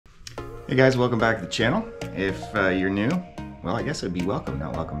Hey guys, welcome back to the channel. If you're new, well, I guess it'd be welcome,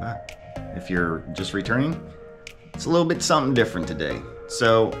 not welcome back. If you're just returning, it's a little bit something different today.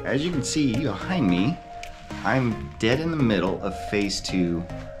 So as you can see behind me, I'm dead in the middle of phase 2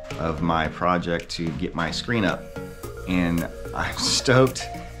 of my project to get my screen up. And I'm stoked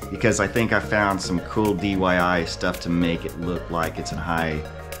because I think I found some cool DIY stuff to make it look like it's a high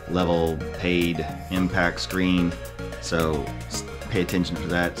level paid impact screen. So pay attention to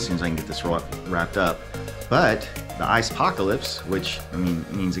that as soon as I can get this wrapped up. But the ice apocalypse, which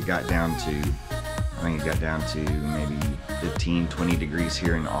means it got down to, I think it got down to maybe 15, 20 degrees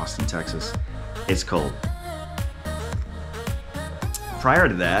here in Austin, Texas. It's cold. Prior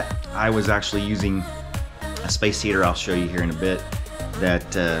to that, I was actually using a space heater I'll show you here in a bit. That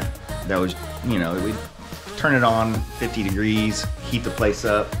was, you know, we'd turn it on 50 degrees, heat the place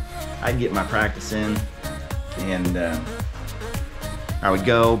up. I'd get my practice in, and I would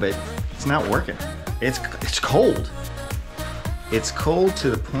go, but it's not working. It's cold. It's cold to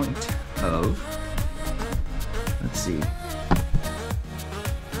the point of, let's see,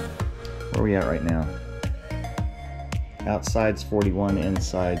 where are we at right now? Outside's 41,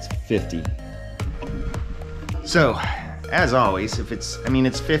 inside's 50. So, as always, if it's,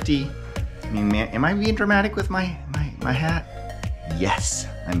 it's 50. Man, am I being dramatic with my hat? Yes,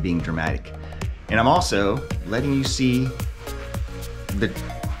 I'm being dramatic. And I'm also letting you see the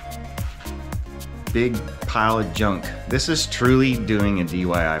big pile of junk. This is truly doing a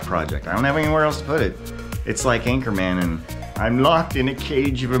DIY project. I don't have anywhere else to put it. It's like Anchorman and I'm locked in a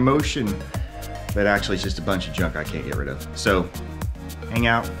cage of emotion. But actually it's just a bunch of junk I can't get rid of. So hang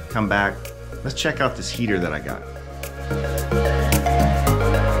out, come back. Let's check out this heater that I got.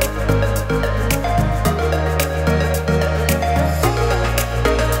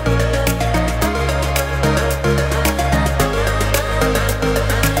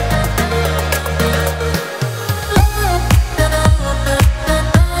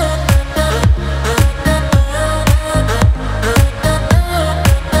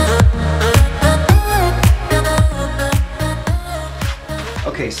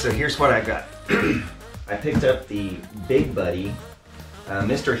 Okay, so here's what I got. I picked up the Big Buddy.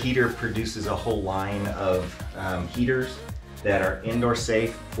 Mr. Heater produces a whole line of heaters that are indoor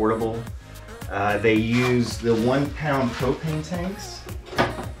safe, portable. They use the 1 pound propane tanks.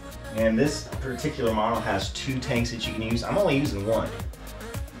 And this particular model has 2 tanks that you can use. I'm only using 1,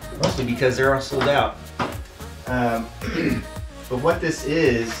 mostly because they're all sold out. But what this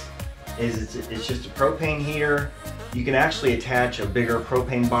is it's just a propane heater. You can actually attach a bigger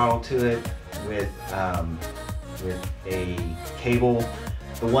propane bottle to it with a cable.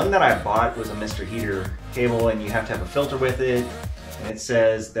 The one that I bought was a Mr. Heater cable, and you have to have a filter with it. And it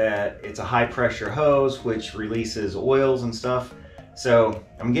says that it's a high pressure hose which releases oils and stuff. So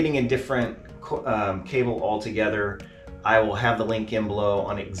I'm getting a different cable altogether. I will have the link in below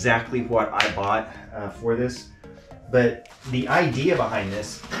on exactly what I bought for this. But the idea behind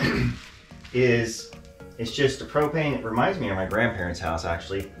this is it's just a propane. It reminds me of my grandparents' house,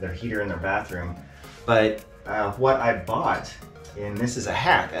 actually, their heater in their bathroom. But what I bought, and this is a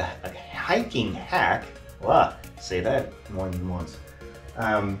hack, a hiking hack. Wow, say that more than once.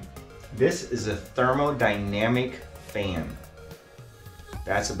 This is a thermodynamic fan.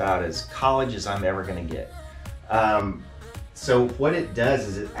 That's about as college as I'm ever gonna get. So what it does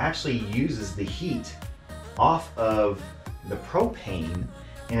is it actually uses the heat off of the propane,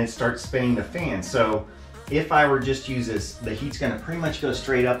 and it starts spinning the fan. So if I were just use this, the heat's gonna pretty much go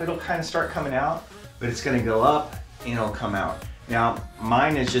straight up. It'll kind of start coming out, but it's gonna go up and it'll come out. Now,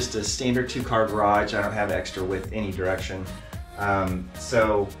 mine is just a standard 2-car garage. I don't have extra width any direction.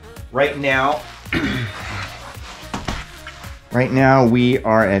 So right now, we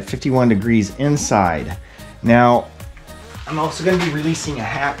are at 51 degrees inside. Now, I'm also gonna be releasing a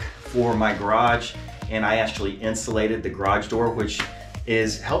hack for my garage, and I actually insulated the garage door, which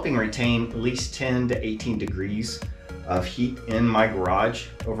is helping retain at least 10 to 18 degrees of heat in my garage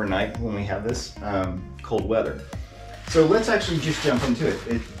overnight when we have this cold weather. So let's actually just jump into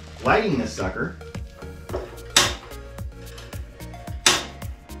it. Lighting this sucker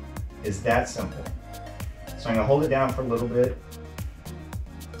is that simple. So I'm gonna hold it down for a little bit.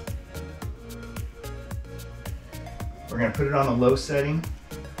 We're gonna put it on the low setting.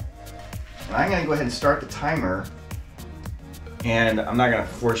 And I'm gonna go ahead and start the timer. And I'm not gonna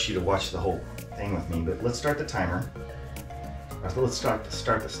force you to watch the whole thing with me, but let's start the timer. Let's start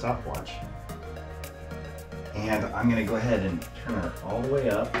the stopwatch. And I'm gonna go ahead and turn it all the way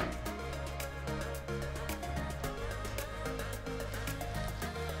up.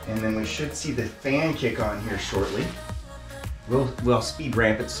 And then we should see the fan kick on here shortly. we'll speed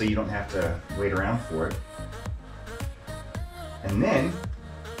ramp it so you don't have to wait around for it. And then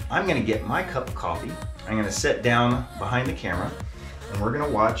I'm gonna get my cup of coffee. I'm gonna sit down behind the camera and we're gonna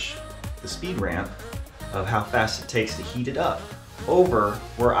watch the speed ramp of how fast it takes to heat it up over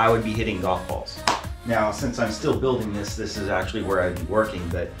where I would be hitting golf balls. Now, since I'm still building this, this is actually where I'd be working,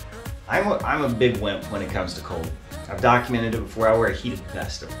 but I'm a big wimp when it comes to cold. I've documented it before. I wear a heated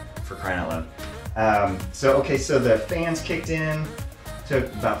vest, for crying out loud. So the fans kicked in, took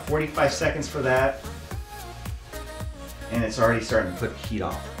about 45 seconds for that, and it's already starting to put the heat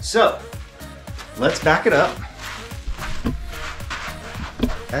off. So let's back it up.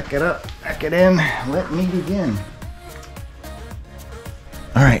 Back it up, back it in, let me begin.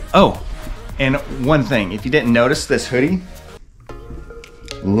 All right, oh, and one thing, if you didn't notice this hoodie,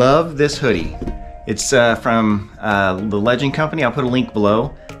 love this hoodie. It's from the Legend Company. I'll put a link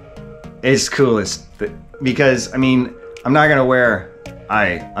below. It's cool because, I mean, I'm not gonna wear,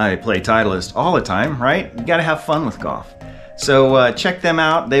 I play Titleist all the time, right? You gotta have fun with golf. So check them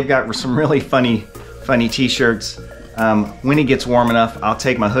out. They've got some really funny t-shirts. When it gets warm enough, I'll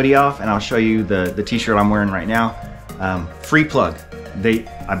take my hoodie off and I'll show you the t-shirt I'm wearing right now. Free plug.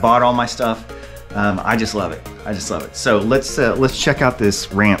 I bought all my stuff. I just love it. I just love it. So let's check out this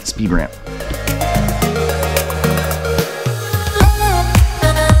speed ramp.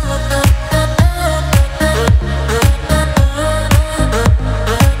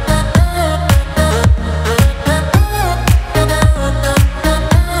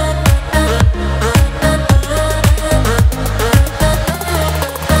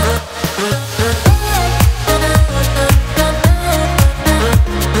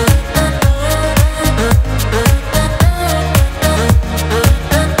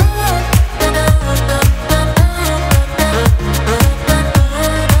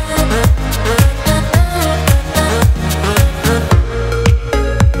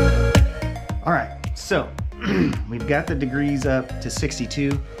 So we've got the degrees up to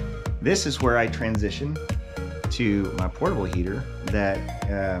 62. This is where I transition to my portable heater that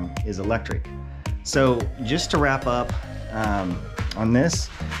is electric. So just to wrap up on this,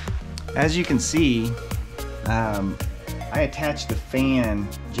 as you can see, I attached the fan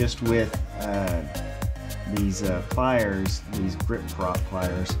just with these pliers, these grip prop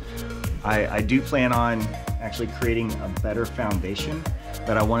pliers. I do plan on actually creating a better foundation,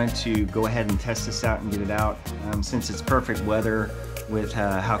 but I wanted to go ahead and test this out and get it out since it's perfect weather with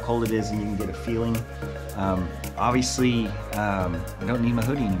how cold it is and you can get a feeling. Obviously, I don't need my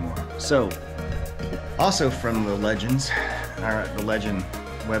hoodie anymore. So, also from the Legend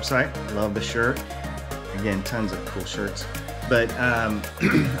website, love the shirt. Again, tons of cool shirts. But I'm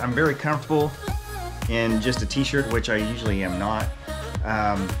very comfortable in just a t-shirt, which I usually am not.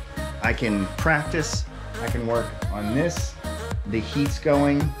 I can practice, I can work on this. The heat's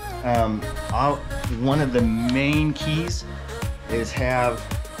going. One of the main keys is have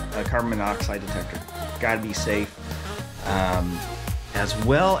a carbon monoxide detector. Gotta be safe. As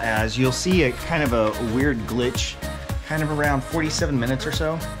well as you'll see a kind of a weird glitch kind of around 47 minutes or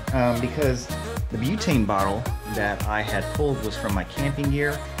so because the butane bottle that I had pulled was from my camping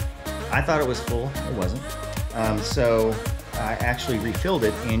gear. I thought it was full, it wasn't. So I actually refilled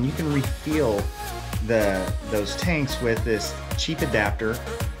it, and you can refill those tanks with this cheap adapter,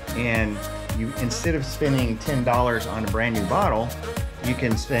 and you, instead of spending $10 on a brand new bottle, you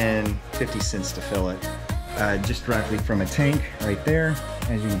can spend 50 cents to fill it just directly from a tank right there,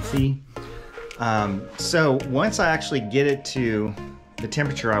 as you can see. So once I actually get it to the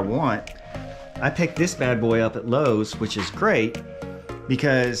temperature I want, I picked this bad boy up at Lowe's, which is great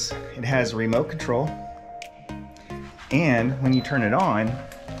because it has remote control, and when you turn it on,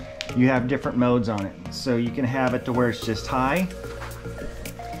 you have different modes on it. So you can have it to where it's just high,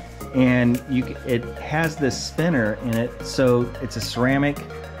 and it has this spinner in it, so it's a ceramic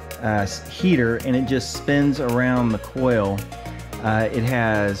heater, and it just spins around the coil. It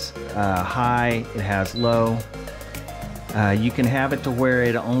has high, it has low. You can have it to where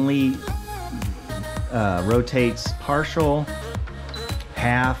it only rotates partial,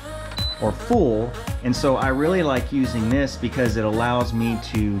 half, or full. And so I really like using this because it allows me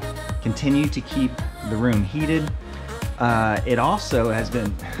to continue to keep the room heated. It also has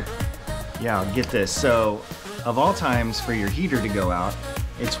been, yeah, get this. So of all times for your heater to go out,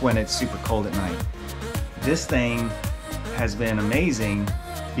 it's when it's super cold at night. This thing has been amazing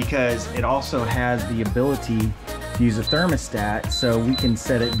because it also has the ability to use a thermostat, so we can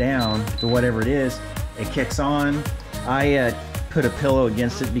set it down to whatever it is. It kicks on. I put a pillow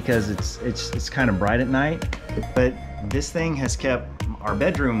against it because it's kind of bright at night, but this thing has kept our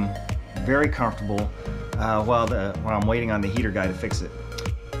bedroom very comfortable. while I'm waiting on the heater guy to fix it.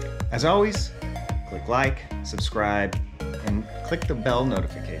 As always, click like, subscribe, and click the bell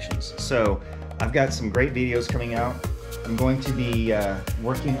notifications. So I've got some great videos coming out. I'm going to be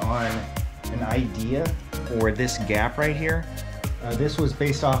working on an idea for this gap right here. This was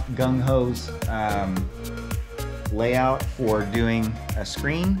based off Gung Ho's layout for doing a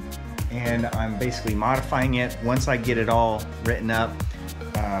screen, and I'm basically modifying it. Once I get it all written up,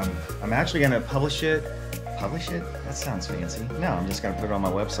 I'm actually going to publish it. Publish it? That sounds fancy. No, I'm just going to put it on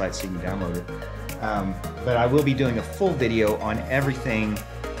my website so you can download it. But I will be doing a full video on everything.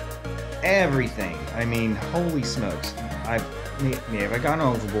 I mean, holy smokes. Have I gone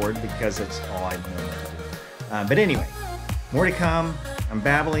overboard, because that's all I know how to do. But anyway, more to come. I'm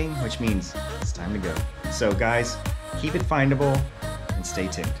babbling, which means it's time to go. So guys, keep it findable and stay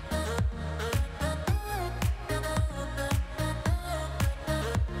tuned.